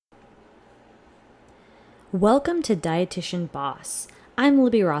Welcome to Dietitian Boss. I'm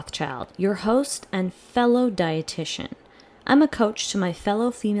Libby Rothschild, your host and fellow dietitian. I'm a coach to my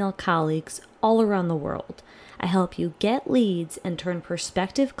fellow female colleagues all around the world. I help you get leads and turn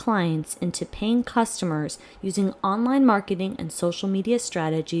prospective clients into paying customers using online marketing and social media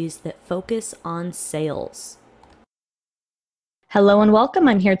strategies that focus on sales. Hello and welcome.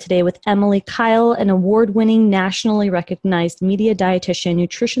 I'm here today with Emily Kyle, an award-winning, nationally recognized media dietitian,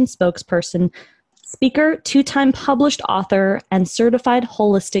 nutrition spokesperson, speaker, two-time published author, and certified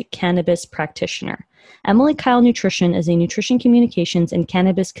holistic cannabis practitioner. Emily Kyle Nutrition is a nutrition communications and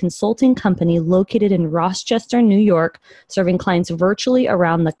cannabis consulting company located in Rochester, New York, serving clients virtually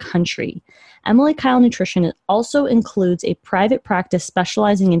around the country. Emily Kyle Nutrition also includes a private practice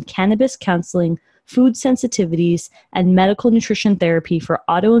specializing in cannabis counseling, food sensitivities, and medical nutrition therapy for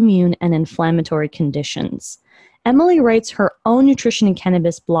autoimmune and inflammatory conditions. Emily writes her own nutrition and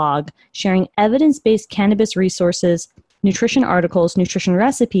cannabis blog, sharing evidence-based cannabis resources, nutrition articles, nutrition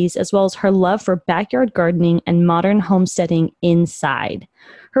recipes, as well as her love for backyard gardening and modern homesteading inside.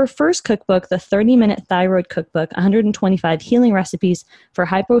 Her first cookbook, the 30-Minute Thyroid Cookbook, 125 Healing Recipes for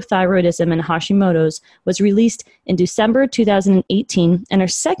Hypothyroidism and Hashimoto's, was released in December 2018, and her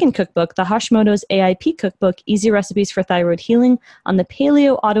second cookbook, the Hashimoto's AIP Cookbook, Easy Recipes for Thyroid Healing on the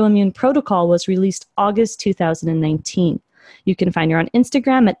Paleo Autoimmune Protocol, was released August 2019. You can find her on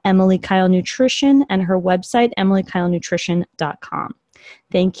Instagram at Emily Kyle Nutrition and her website, emilykylenutrition.com.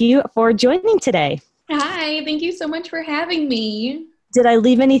 Thank you for joining today. Hi, thank you so much for having me. Did I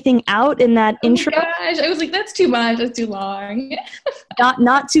leave anything out in that intro? Oh my gosh, I was like, that's too much, that's too long.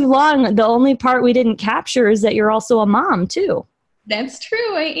 Not too long. The only part we didn't capture is that you're also a mom too. That's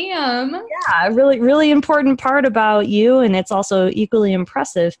true, I am. Yeah, a really important part about you, and it's also equally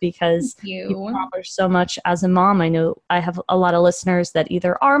impressive because you accomplish so much as a mom. I know I have a lot of listeners that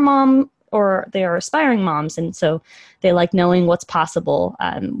either are mom or they are aspiring moms, and so they like knowing what's possible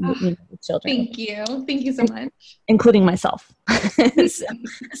with children. Thank you so much. Including myself, so,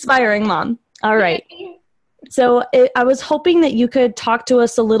 aspiring mom. All right. So I was hoping that you could talk to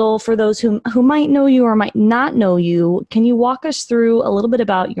us a little for those who might know you or might not know you. Can you walk us through a little bit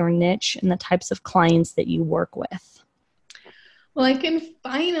about your niche and the types of clients that you work with? Well, I can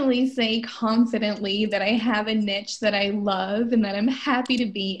finally say confidently that I have a niche that I love and that I'm happy to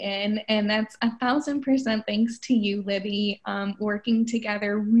be in. And that's 1,000% thanks to you, Libby. Working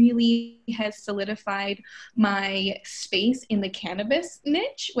together really has solidified my space in the cannabis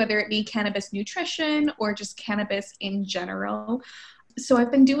niche, whether it be cannabis nutrition or just cannabis in general. So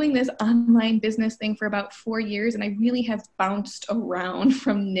I've been doing this online business thing for about 4 years, and I really have bounced around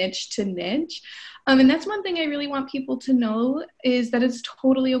from niche to niche. And that's one thing I really want people to know is that it's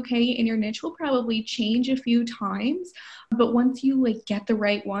totally okay, and your niche will probably change a few times. But once you get the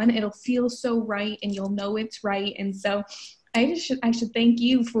right one, it'll feel so right and you'll know it's right. And so I should thank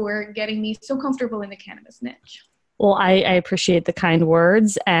you for getting me so comfortable in the cannabis niche. Well, I appreciate the kind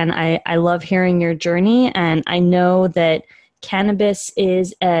words, and I love hearing your journey. And I know that cannabis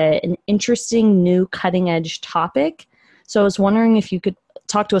is an interesting new cutting edge topic. So I was wondering if you could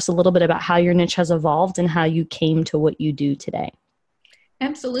talk to us a little bit about how your niche has evolved and how you came to what you do today.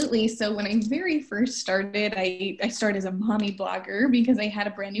 Absolutely. So when I very first started, I started as a mommy blogger because I had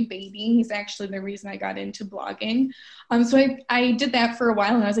a brand new baby. He's actually the reason I got into blogging. So I did that for a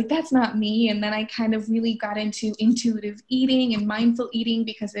while and I was like, that's not me. And then I kind of really got into intuitive eating and mindful eating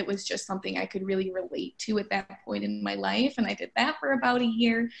because it was just something I could really relate to at that point in my life. And I did that for about a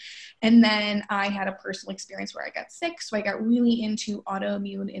year. And then I had a personal experience where I got sick. So I got really into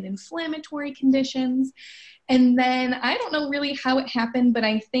autoimmune and inflammatory conditions. And then I don't know really how it happened, but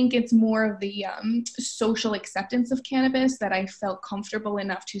I think it's more of the social acceptance of cannabis that I felt comfortable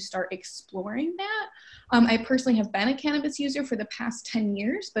enough to start exploring that. I personally have been a cannabis user for the past 10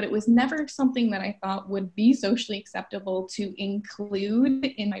 years, but it was never something that I thought would be socially acceptable to include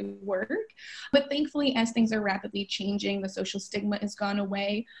in my work. But thankfully, as things are rapidly changing, the social stigma has gone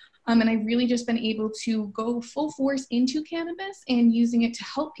away. And I've really just been able to go full force into cannabis and using it to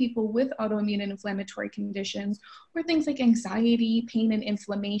help people with autoimmune and inflammatory conditions or things like anxiety, pain, and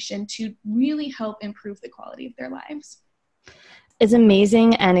inflammation to really help improve the quality of their lives. It's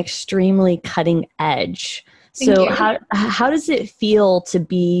amazing and extremely cutting edge. So how does it feel to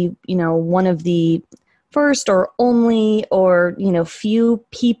be, one of the first or only or, few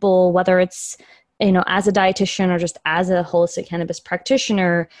people, whether it's as a dietitian or just as a holistic cannabis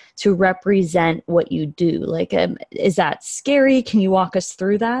practitioner to represent what you do? Is that scary? Can you walk us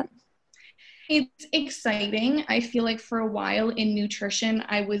through that? It's exciting. I feel like for a while in nutrition,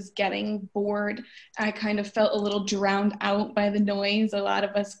 I was getting bored. I kind of felt a little drowned out by the noise. A lot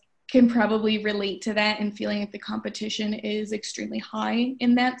of us can probably relate to that and feeling like the competition is extremely high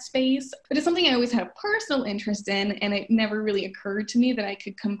in that space. But it's something I always had a personal interest in, and it never really occurred to me that I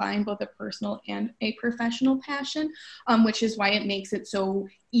could combine both a personal and a professional passion, which is why it makes it so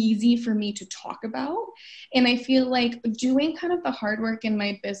easy for me to talk about. And I feel like doing kind of the hard work in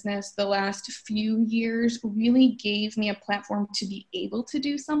my business the last few years really gave me a platform to be able to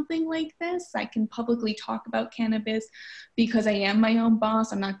do something like this. I can publicly talk about cannabis because I am my own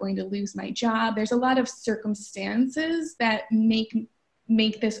boss. I'm not going to lose my job. There's a lot of circumstances that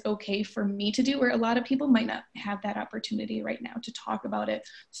make this okay for me to do, where a lot of people might not have that opportunity right now to talk about it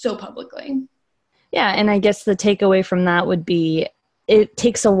so publicly. Yeah. And I guess the takeaway from that would be, it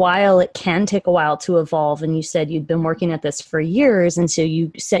takes a while. It can take a while to evolve. And you said you'd been working at this for years. And so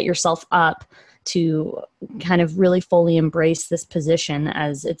you set yourself up to kind of really fully embrace this position,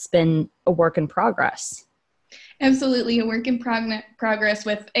 as it's been a work in progress. Absolutely, a work in progress,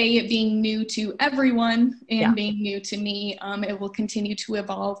 with it being new to everyone and being new to me. It will continue to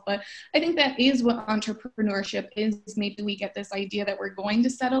evolve, but I think that is what entrepreneurship is. Maybe we get this idea that we're going to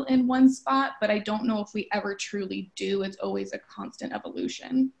settle in one spot, but I don't know if we ever truly do. It's always a constant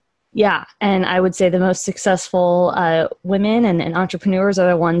evolution. Yeah. And I would say the most successful women and entrepreneurs are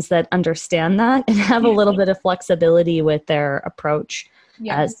the ones that understand that and have a little bit of flexibility with their approach.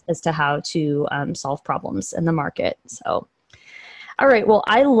 Yes. as to how to solve problems in the market. So, all right. Well,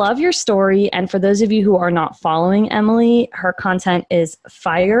 I love your story. And for those of you who are not following Emily, her content is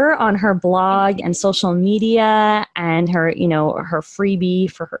fire on her blog and social media, and her, her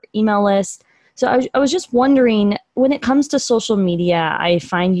freebie for her email list. So I was just wondering, when it comes to social media, I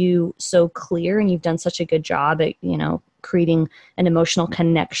find you so clear, and you've done such a good job at, creating an emotional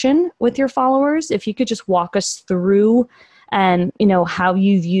connection with your followers. If you could just walk us through and, how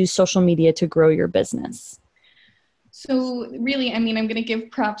you've used social media to grow your business. So really, I'm going to give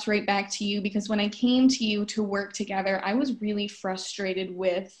props right back to you, because when I came to you to work together, I was really frustrated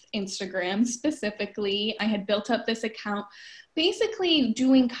with Instagram specifically. I had built up this account basically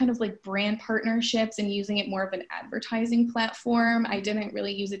doing kind of like brand partnerships and using it more of an advertising platform. I didn't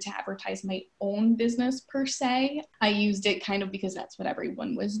really use it to advertise my own business per se. I used it kind of because that's what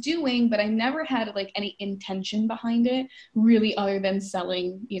everyone was doing, but I never had like any intention behind it really, other than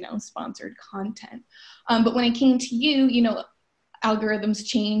selling, sponsored content. But when I came to you, algorithms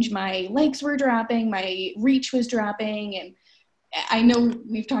changed, my likes were dropping, my reach was dropping, and I know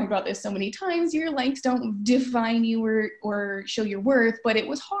we've talked about this so many times, your likes don't define you or show your worth, but it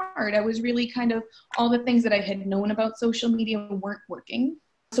was hard. I was really kind of, all the things that I had known about social media weren't working.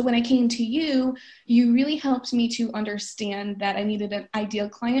 So when I came to you, you really helped me to understand that I needed an ideal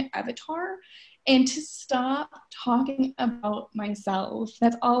client avatar and to stop talking about myself.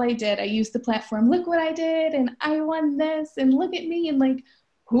 That's all I did. I used the platform, look what I did, and I won this, and look at me, and like,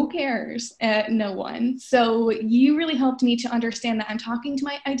 who cares? No one. So you really helped me to understand that I'm talking to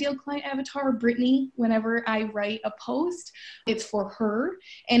my ideal client avatar, Brittany, whenever I write a post. It's for her,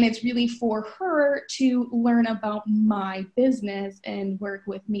 and it's really for her to learn about my business and work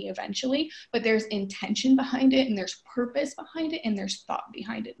with me eventually. But there's intention behind it, and there's purpose behind it, and there's thought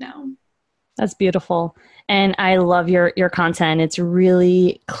behind it now. That's beautiful. And I love your content. It's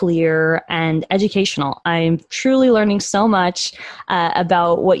really clear and educational. I'm truly learning so much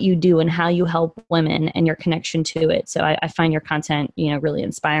about what you do and how you help women and your connection to it. So I find your content, really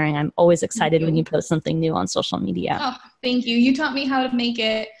inspiring. I'm always excited when you post something new on social media. Oh, thank you. You taught me how to make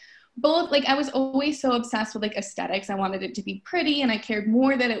it both. Like, I was always so obsessed with like aesthetics. I wanted it to be pretty, and I cared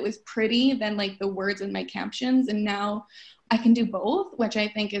more that it was pretty than like the words in my captions. And now I can do both, which I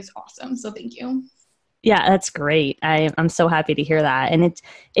think is awesome. So thank you. Yeah, that's great. I'm so happy to hear that. And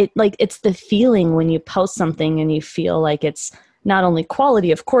it's the feeling when you post something and you feel like it's not only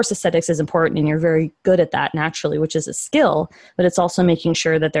quality, of course, aesthetics is important and you're very good at that naturally, which is a skill, but it's also making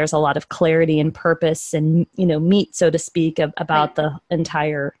sure that there's a lot of clarity and purpose and, meat, so to speak, about the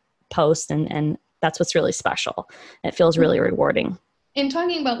entire post. And that's what's really special. It feels really rewarding. And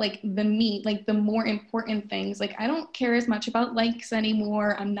talking about like the meat, like the more important things, like I don't care as much about likes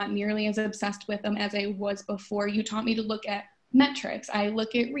anymore. I'm not nearly as obsessed with them as I was before. You taught me to look at metrics. I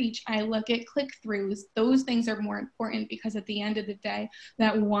look at reach. I look at click-throughs. Those things are more important, because at the end of the day,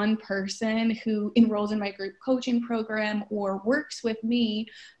 that one person who enrolls in my group coaching program or works with me,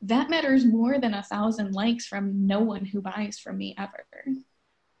 that matters more than 1,000 likes from no one who buys from me ever.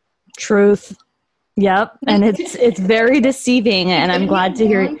 Truth. Yep. And it's very deceiving, and I'm glad to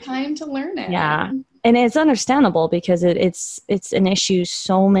hear. It's a long time to learn it. Yeah. And it's understandable because it's an issue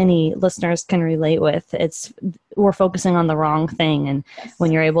so many listeners can relate with. We're focusing on the wrong thing. And Yes.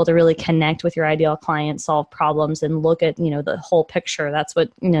 when you're able to really connect with your ideal client, solve problems, and look at, the whole picture, that's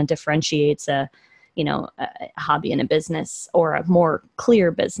what, differentiates a hobby and a business, or a more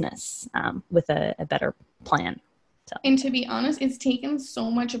clear business with a better plan. So. And to be honest, it's taken so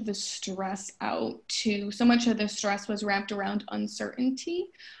much of the stress out too. So much of the stress was wrapped around uncertainty.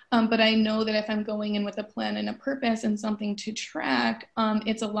 But I know that if I'm going in with a plan and a purpose and something to track,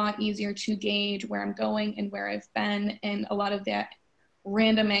 it's a lot easier to gauge where I'm going and where I've been. And a lot of that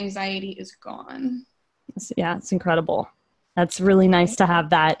random anxiety is gone. Yeah, it's incredible. That's really nice to have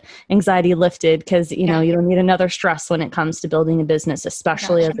that anxiety lifted, because, you don't need another stress when it comes to building a business,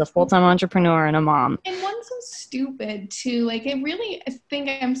 especially as a full-time entrepreneur and a mom. And one's so stupid too. Like, I think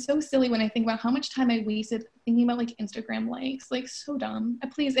I'm so silly when I think about how much time I wasted thinking about like Instagram likes. Like, so dumb.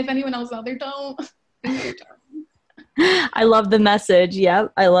 Please, if anyone else out there, don't. You're dumb. I love the message.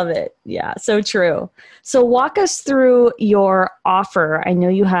 Yep. I love it. Yeah. So true. So walk us through your offer. I know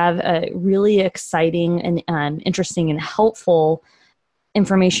you have a really exciting and interesting and helpful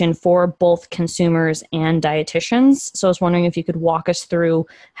information for both consumers and dietitians. So I was wondering if you could walk us through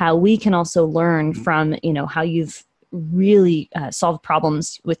how we can also learn from, how you've really solved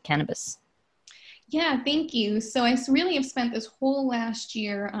problems with cannabis. Yeah, thank you. So I really have spent this whole last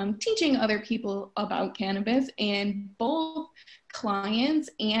year teaching other people about cannabis, and both clients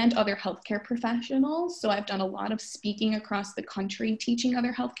and other healthcare professionals. So I've done a lot of speaking across the country, teaching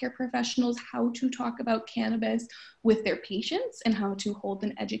other healthcare professionals how to talk about cannabis with their patients and how to hold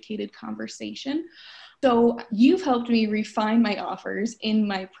an educated conversation. So you've helped me refine my offers in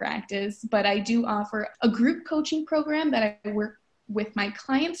my practice, but I do offer a group coaching program that I work with my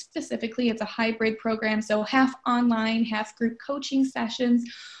clients specifically. It's a hybrid program, so half online, half group coaching sessions,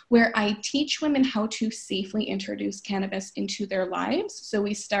 where I teach women how to safely introduce cannabis into their lives. So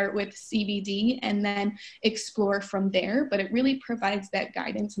we start with CBD and then explore from there, but it really provides that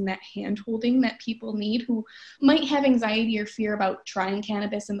guidance and that hand-holding that people need who might have anxiety or fear about trying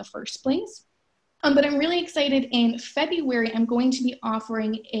cannabis in the first place. But I'm really excited. In February, I'm going to be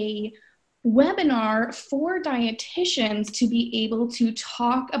offering a webinar for dietitians to be able to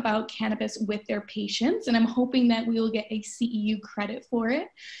talk about cannabis with their patients. And I'm hoping that we will get a CEU credit for it.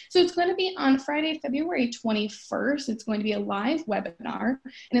 So it's going to be on Friday, February 21st. It's going to be a live webinar,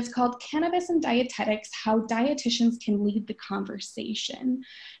 and it's called Cannabis and Dietetics: How Dietitians Can Lead the Conversation.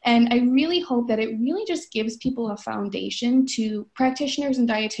 And I really hope that it really just gives people a foundation to practitioners and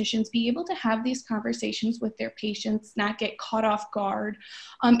dietitians be able to have these conversations with their patients, not get caught off guard,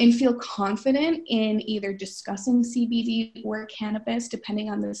 and feel confident in either discussing CBD or cannabis, depending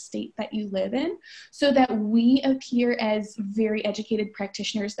on the state that you live in, so that we appear as very educated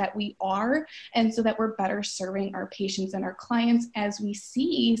practitioners that we are, and so that we're better serving our patients and our clients as we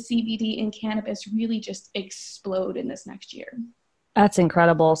see CBD and cannabis really just explode in this next year. That's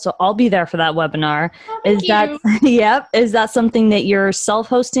incredible. So I'll be there for that webinar. Thank you. Yep. Is that something that you're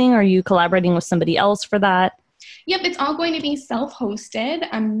self-hosting, or are you collaborating with somebody else for that? Yep, it's all going to be self-hosted.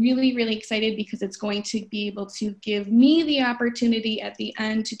 I'm really, really excited because it's going to be able to give me the opportunity at the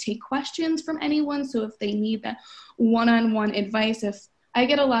end to take questions from anyone. So if they need that one-on-one advice, if I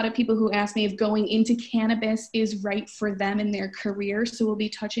get a lot of people who ask me if going into cannabis is right for them in their career. So we'll be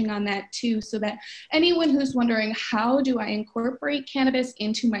touching on that too, so that anyone who's wondering, how do I incorporate cannabis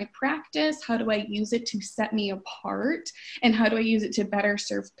into my practice? How do I use it to set me apart? And how do I use it to better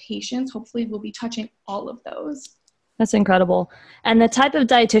serve patients? Hopefully we'll be touching all of those. That's incredible. And the type of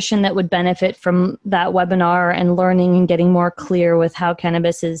dietitian that would benefit from that webinar and learning and getting more clear with how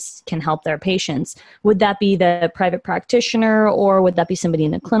cannabis can help their patients, would that be the private practitioner, or would that be somebody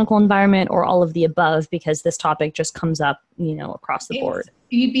in a clinical environment, or all of the above, because this topic just comes up, across the board?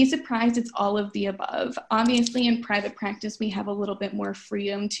 You'd be surprised, it's all of the above. Obviously, in private practice, we have a little bit more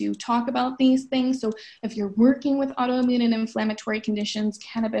freedom to talk about these things. So if you're working with autoimmune and inflammatory conditions,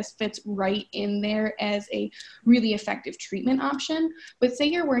 cannabis fits right in there as a really effective treatment option. But say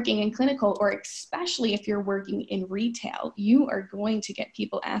you're working in clinical, or especially if you're working in retail, you are going to get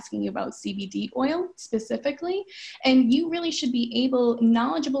people asking you about CBD oil specifically. And you really should be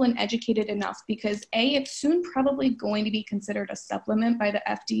knowledgeable and educated enough, because it's soon probably going to be considered a supplement by the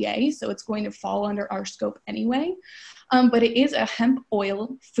FDA, so it's going to fall under our scope anyway. But it is a hemp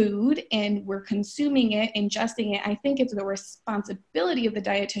oil food, and we're consuming it, ingesting it. I think it's the responsibility of the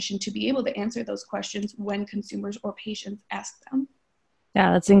dietitian to be able to answer those questions when consumers or patients ask them.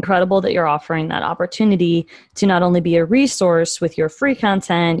 Yeah, that's incredible that you're offering that opportunity to not only be a resource with your free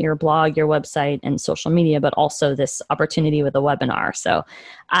content, your blog, your website, and social media, but also this opportunity with a webinar. So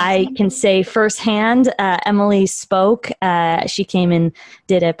I can Absolutely. say firsthand, Emily spoke. She came and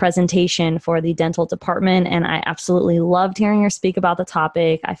did a presentation for the dental department, and I absolutely loved hearing her speak about the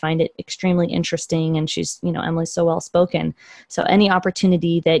topic. I find it extremely interesting, and she's, Emily's so well spoken. So any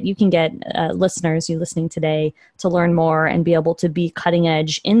opportunity that you can get listeners, you listening today, to learn more and be able to be cutting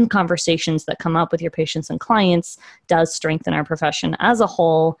edge in conversations that come up with your patients and clients does strengthen our profession as a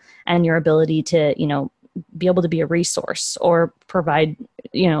whole, and your ability to, be able to be a resource or provide,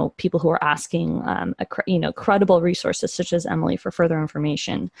 people who are asking, credible resources such as Emily for further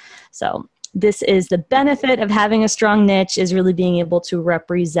information. So this is the benefit of having a strong niche, is really being able to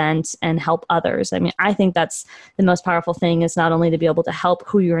represent and help others. I mean, I think that's the most powerful thing, is not only to be able to help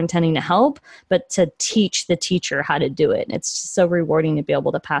who you're intending to help, but to teach the teacher how to do it. It's just so rewarding to be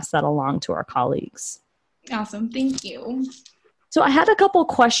able to pass that along to our colleagues. Awesome. Thank you. So I had a couple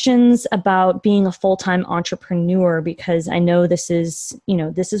questions about being a full-time entrepreneur, because I know this is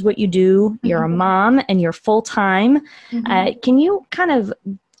what you do. You're a mom and you're full-time. Can you kind of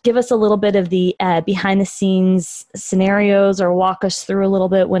give us a little bit of the behind the scenes scenarios, or walk us through a little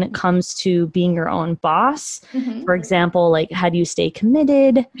bit when it comes to being your own boss? For example, like, how do you stay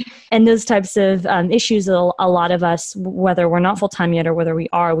committed, and those types of issues that a lot of us, whether we're not full-time yet or whether we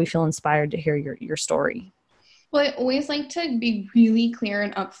are, we feel inspired to hear your story. Well, I always like to be really clear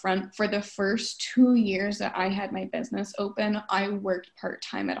and upfront. For the first 2 years that I had my business open, I worked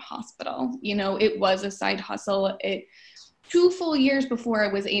part-time at a hospital. It was a side hustle. 2 full years before I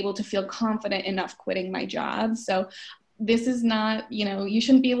was able to feel confident enough quitting my job. So this is not, you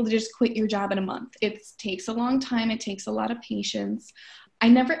shouldn't be able to just quit your job in a month. It takes a long time. It takes a lot of patience. I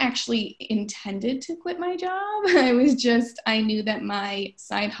never actually intended to quit my job. I knew that my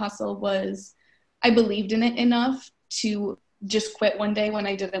side hustle I believed in it enough to just quit one day when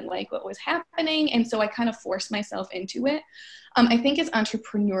I didn't like what was happening. And so I kind of forced myself into it. I think as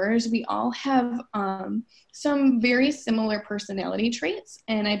entrepreneurs, we all have some very similar personality traits.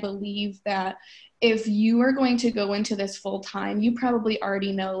 And I believe that if you are going to go into this full time, you probably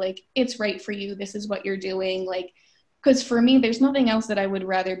already know, like, it's right for you. This is what you're doing. Like, because for me, there's nothing else that I would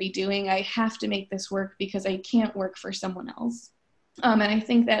rather be doing. I have to make this work because I can't work for someone else. And I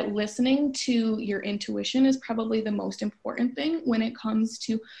think that listening to your intuition is probably the most important thing when it comes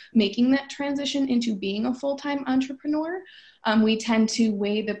to making that transition into being a full-time entrepreneur. We tend to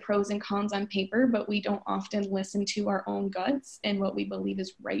weigh the pros and cons on paper, but we don't often listen to our own guts and what we believe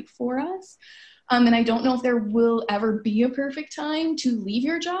is right for us. And I don't know if there will ever be a perfect time to leave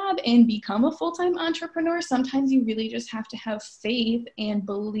your job and become a full-time entrepreneur. Sometimes you really just have to have faith and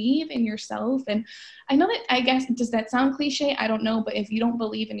believe in yourself. And I know that, I guess, does that sound cliche? I don't know. But if you don't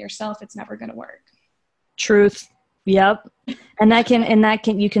believe in yourself, it's never going to work. Truth. Yep. And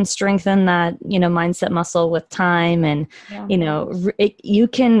you can strengthen that, mindset muscle with time, and, you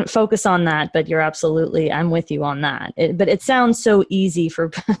can focus on that, but I'm with you on that. But it sounds so easy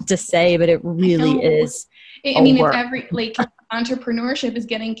to say, but it really is. It's entrepreneurship is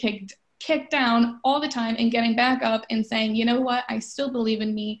getting kicked down all the time and getting back up and saying, you know what, I still believe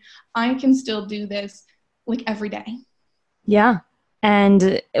in me. I can still do this, like, every day. Yeah.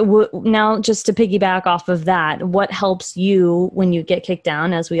 And now, just to piggyback off of that, what helps you when you get kicked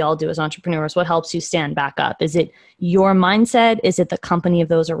down, as we all do as entrepreneurs? What helps you stand back up? Is it your mindset? Is it the company of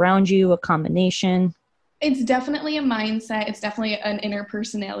those around you? A combination? It's definitely a mindset. It's definitely an inner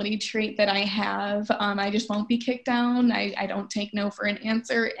personality trait that I have. I just won't be kicked down. I don't take no for an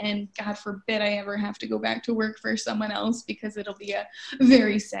answer. And God forbid I ever have to go back to work for someone else, because it'll be a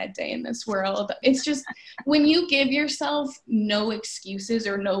very sad day in this world. It's just, when you give yourself no excuses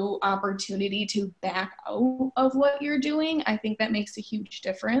or no opportunity to back out of what you're doing, I think that makes a huge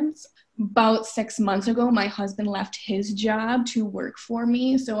difference. About 6 months ago, my husband left his job to work for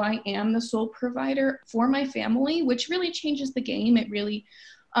me. So I am the sole provider for my family, which really changes the game. It really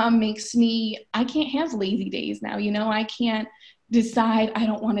makes I can't have lazy days now. I can't decide I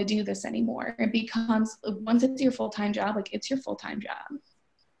don't want to do this anymore. It becomes, once it's your full-time job, like, it's your full-time job.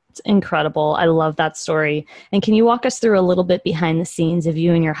 It's incredible. I love that story. And can you walk us through a little bit behind the scenes of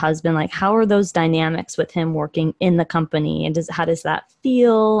you and your husband? Like, how are those dynamics with him working in the company? And how does that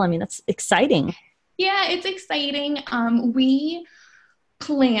feel? I mean, that's exciting. Yeah, it's exciting.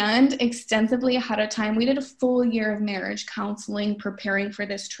 planned extensively ahead of time. We did a full year of marriage counseling preparing for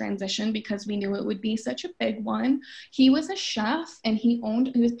this transition because we knew it would be such a big one. He was a chef and he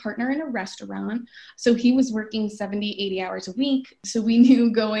was partner in a restaurant. So he was working 70, 80 hours a week. So we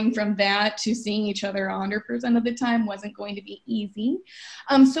knew going from that to seeing each other 100% of the time wasn't going to be easy.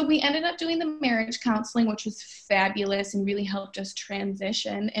 So we ended up doing the marriage counseling, which was fabulous and really helped us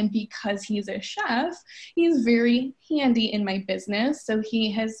transition. And because he's a chef, he's very handy in my business. So he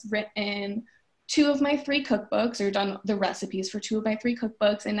has written 2 of my 3 cookbooks, or done the recipes for 2 of my 3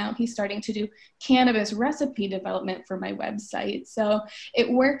 cookbooks. And now he's starting to do cannabis recipe development for my website. So it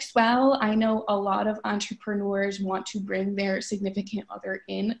works well. I know a lot of entrepreneurs want to bring their significant other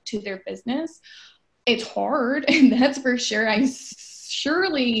into their business. It's hard, and that's for sure. I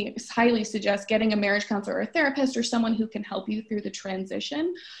surely highly suggest getting a marriage counselor or a therapist or someone who can help you through the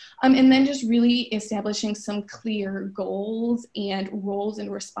transition. And then just really establishing some clear goals and roles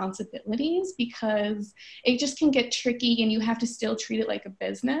and responsibilities, because it just can get tricky and you have to still treat it like a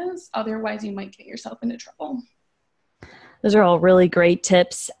business. Otherwise, you might get yourself into trouble. Those are all really great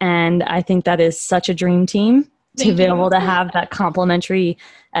tips. And I think that is such a dream team to be able to have that complementary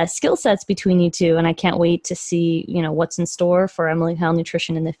skill sets between you two. And I can't wait to see, what's in store for Emily Kyle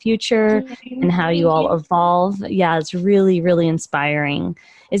Nutrition in the future and how you all evolve. Yeah, it's really, really inspiring.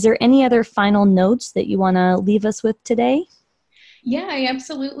 Is there any other final notes that you want to leave us with today? Yeah, I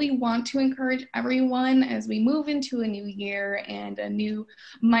absolutely want to encourage everyone as we move into a new year and a new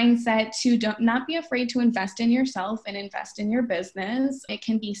mindset to not be afraid to invest in yourself and invest in your business. It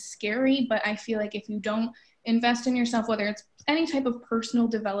can be scary, but I feel like if you don't invest in yourself, whether it's any type of personal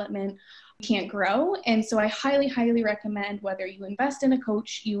development, you can't grow. And so I highly, highly recommend, whether you invest in a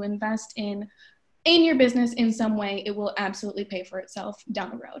coach, you invest in your business in some way, it will absolutely pay for itself down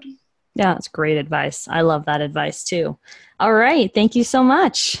the road. Yeah, that's great advice. I love that advice too. All right. Thank you so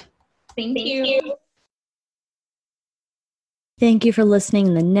much. Thank you. Thank you for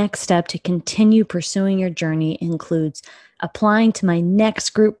listening. The next step to continue pursuing your journey includes applying to my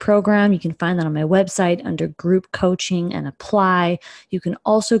next group program. You can find that on my website under group coaching and apply. You can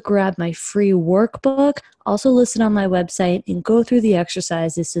also grab my free workbook, also listed on my website, and go through the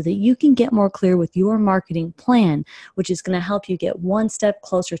exercises so that you can get more clear with your marketing plan, which is going to help you get one step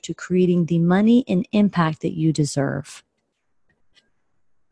closer to creating the money and impact that you deserve.